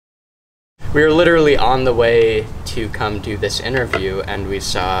We were literally on the way to come do this interview and we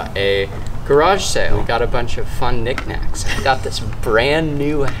saw a garage sale. We got a bunch of fun knickknacks. I got this brand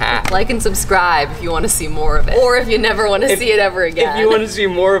new hat. Like and subscribe if you want to see more of it. Or if you never want to see it ever again. If you want to see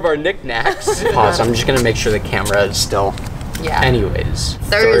more of our knickknacks. Pause, I'm just gonna make sure the camera is still. Yeah. Anyways.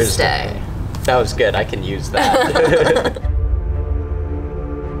 Thursday. That was good, I can use that.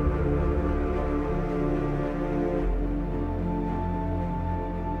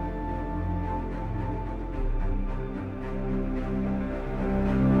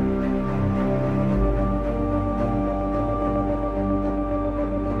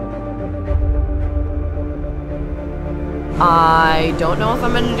 I don't know if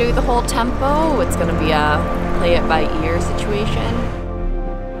I'm gonna do the whole tempo. It's gonna be a play it by ear situation.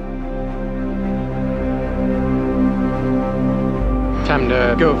 Time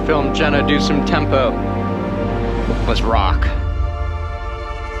to go film Jenna do some tempo. Let's rock.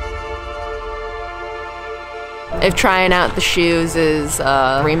 If trying out the shoes is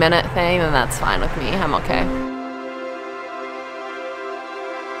a 3-minute thing, then that's fine with me. I'm okay.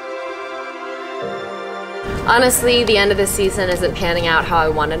 Honestly, the end of the season isn't panning out how I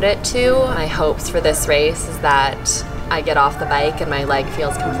wanted it to. My hopes for this race is that I get off the bike and my leg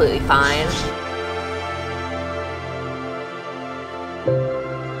feels completely fine.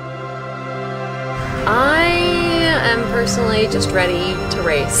 I am personally just ready to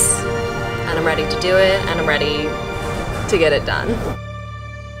race. And I'm ready to do it, and I'm ready to get it done.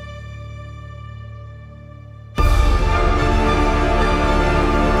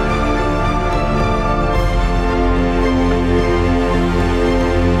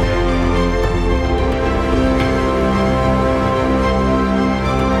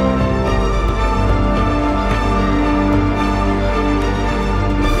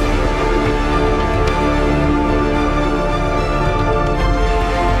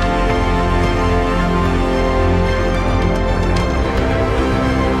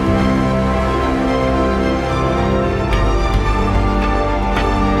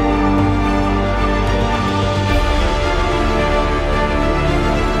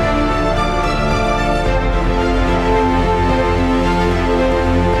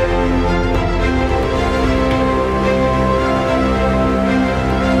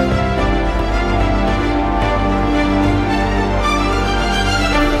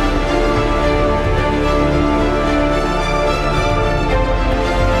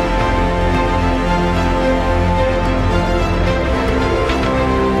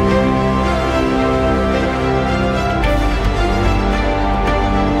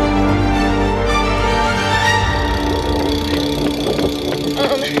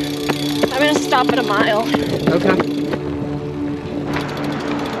 Stop at a mile. Okay.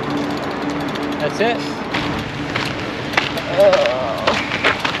 That's it.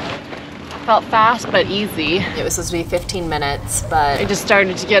 Felt fast but easy. It was supposed to be 15 minutes, but I just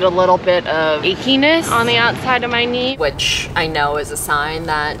started to get a little bit of achiness on the outside of my knee, which I know is a sign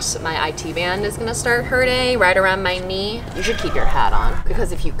that my IT band is gonna start hurting right around my knee. You should keep your hat on,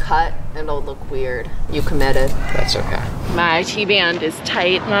 because if you cut, it'll look weird. You committed. That's okay. My IT band is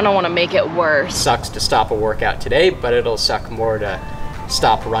tight and I don't want to make it worse. Sucks to stop a workout today, but it'll suck more to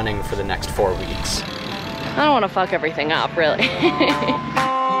stop running for the next 4 weeks. I don't want to fuck everything up, really.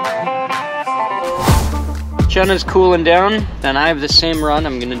 Jenna's cooling down, then I have the same run.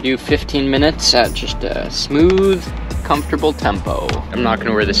 I'm gonna do 15 minutes at just a smooth, comfortable tempo. I'm not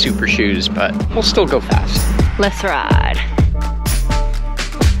gonna wear the super shoes, but we'll still go fast. Let's ride.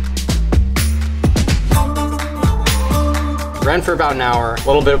 Ran for about an hour, a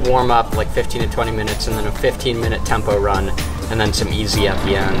little bit of warm up, like 15 to 20 minutes, and then a 15-minute tempo run, and then some easy at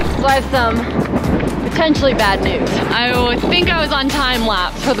the end. So I have some potentially bad news. I think I was on time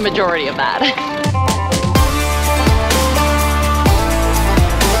lapse for the majority of that.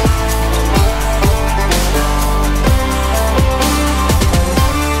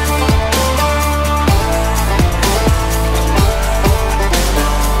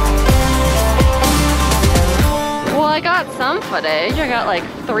 Some footage. I got like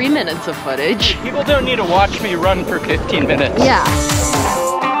 3 minutes of footage. People don't need to watch me run for 15 minutes. Yeah.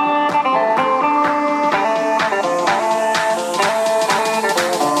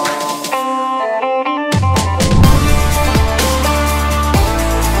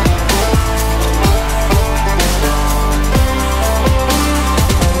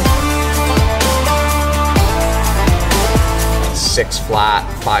 Six flat,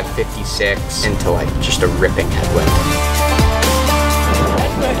 556 into like just a ripping headwind.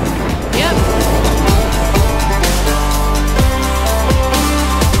 Yep.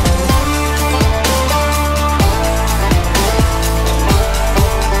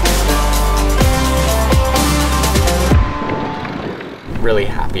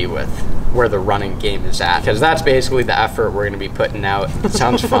 happy with where the running game is at, because that's basically the effort we're gonna be putting out. It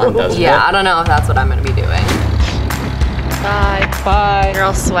sounds fun, doesn't it? Yeah, I don't know if that's what I'm gonna be doing. Bye. Bye. You're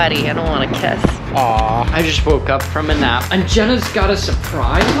all sweaty, I don't wanna kiss. Aw, I just woke up from a nap, and Jenna's got a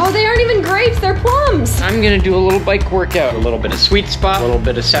surprise. Oh, they aren't even grapes, they're plums. I'm gonna do a little bike workout, a little bit of sweet spot, a little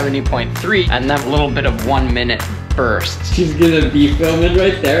bit of 70.3, and then a little bit of 1 minute bursts. She's gonna be filming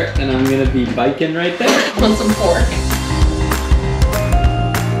right there, and I'm gonna be biking right there. Want some pork?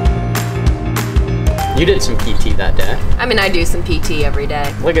 You did some PT that day. I mean, I do some PT every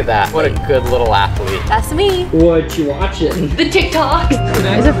day. Look at that. What a good little athlete. That's me. What you watching? The TikToks.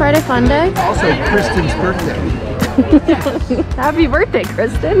 Is it Friday Fun Day? Also Kristen's birthday. Happy birthday,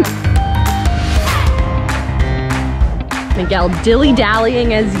 Kristen. Miguel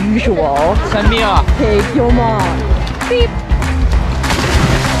dilly-dallying as usual. Send me off. Take your mom. Beep.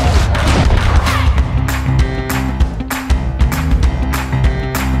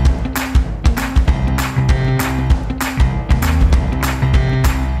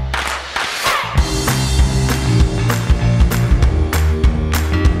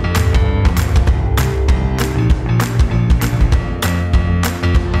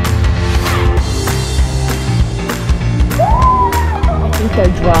 They're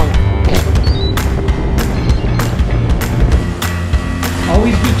drunk.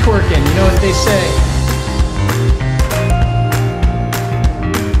 Always be twerking, you know what they say.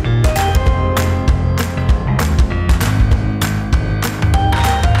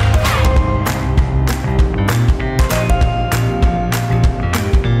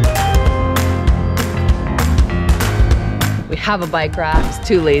 We have a bike rack, just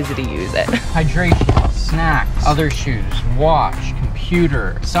too lazy to use it. Hydration, snacks, other shoes, watch,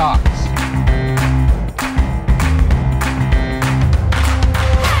 computer, socks.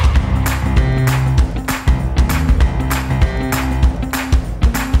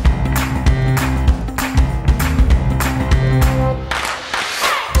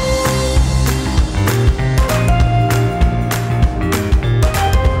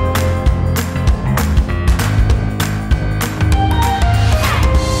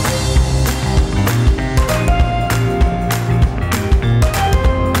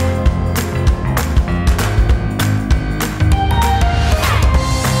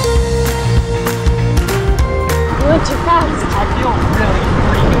 Too fast. I feel really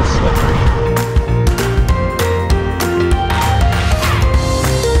freaking slippery.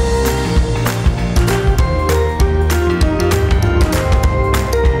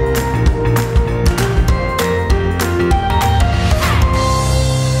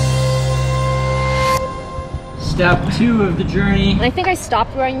 Step 2 of the journey. And I think I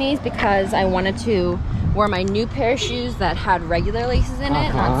stopped wearing these because I wanted to wear my new pair of shoes that had regular laces in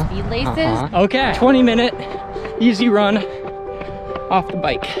it, not speed laces. Okay, 20-minute easy run off the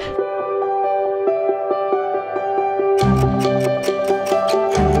bike.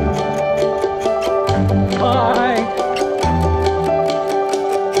 Bye.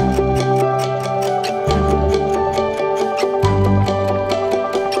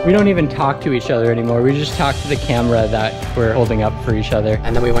 We don't even talk to each other anymore. We just talk to the camera that we're holding up for each other.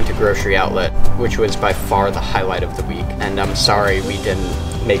 And then we went to Grocery Outlet, which was by far the highlight of the week. And I'm sorry we didn't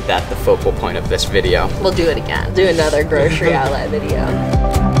make that the focal point of this video. We'll do it again. Do another Grocery Outlet video.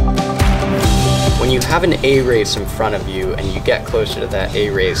 When you have an A race in front of you and you get closer to that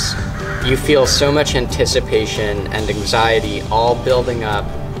A race, you feel so much anticipation and anxiety all building up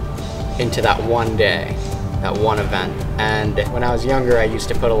into that one day, that one event. And when I was younger, I used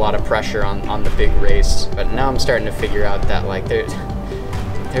to put a lot of pressure on the big race, but now I'm starting to figure out that like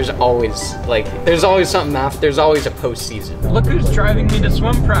there's always something after, there's always a postseason. Look who's driving me to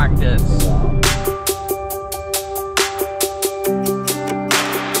swim practice.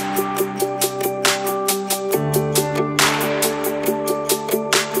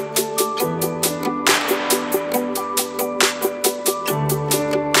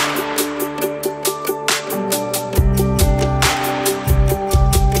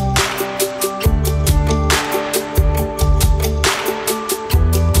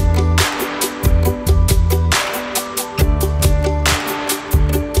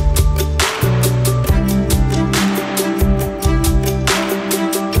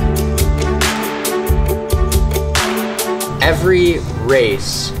 Every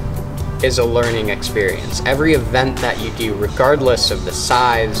race is a learning experience. Every event that you do, regardless of the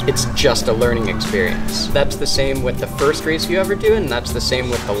size, it's just a learning experience. That's the same with the first race you ever do, and that's the same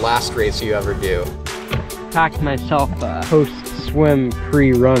with the last race you ever do. Packed myself a post-swim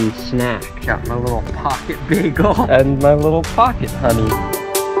pre-run snack. Got my little pocket bagel and my little pocket honey.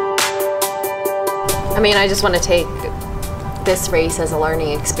 I mean, I just want to take this race as a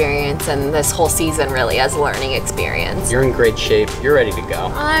learning experience and this whole season really as a learning experience. You're in great shape. You're ready to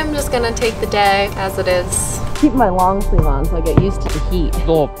go. I'm just gonna take the day as it is. Keep my long sleeve on so I get used to the heat. A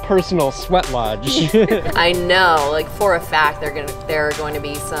little personal sweat lodge. I know, like for a fact, there are going to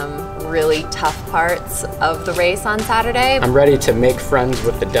be some really tough parts of the race on Saturday. I'm ready to make friends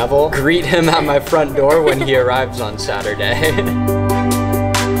with the devil, greet him at my front door when he arrives on Saturday.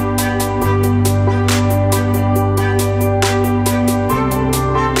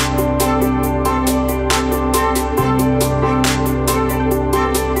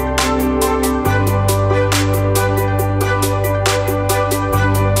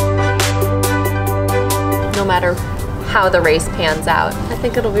 No matter how the race pans out, I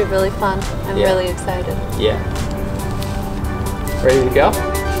think it'll be really fun. I'm really excited. Yeah. Ready to go?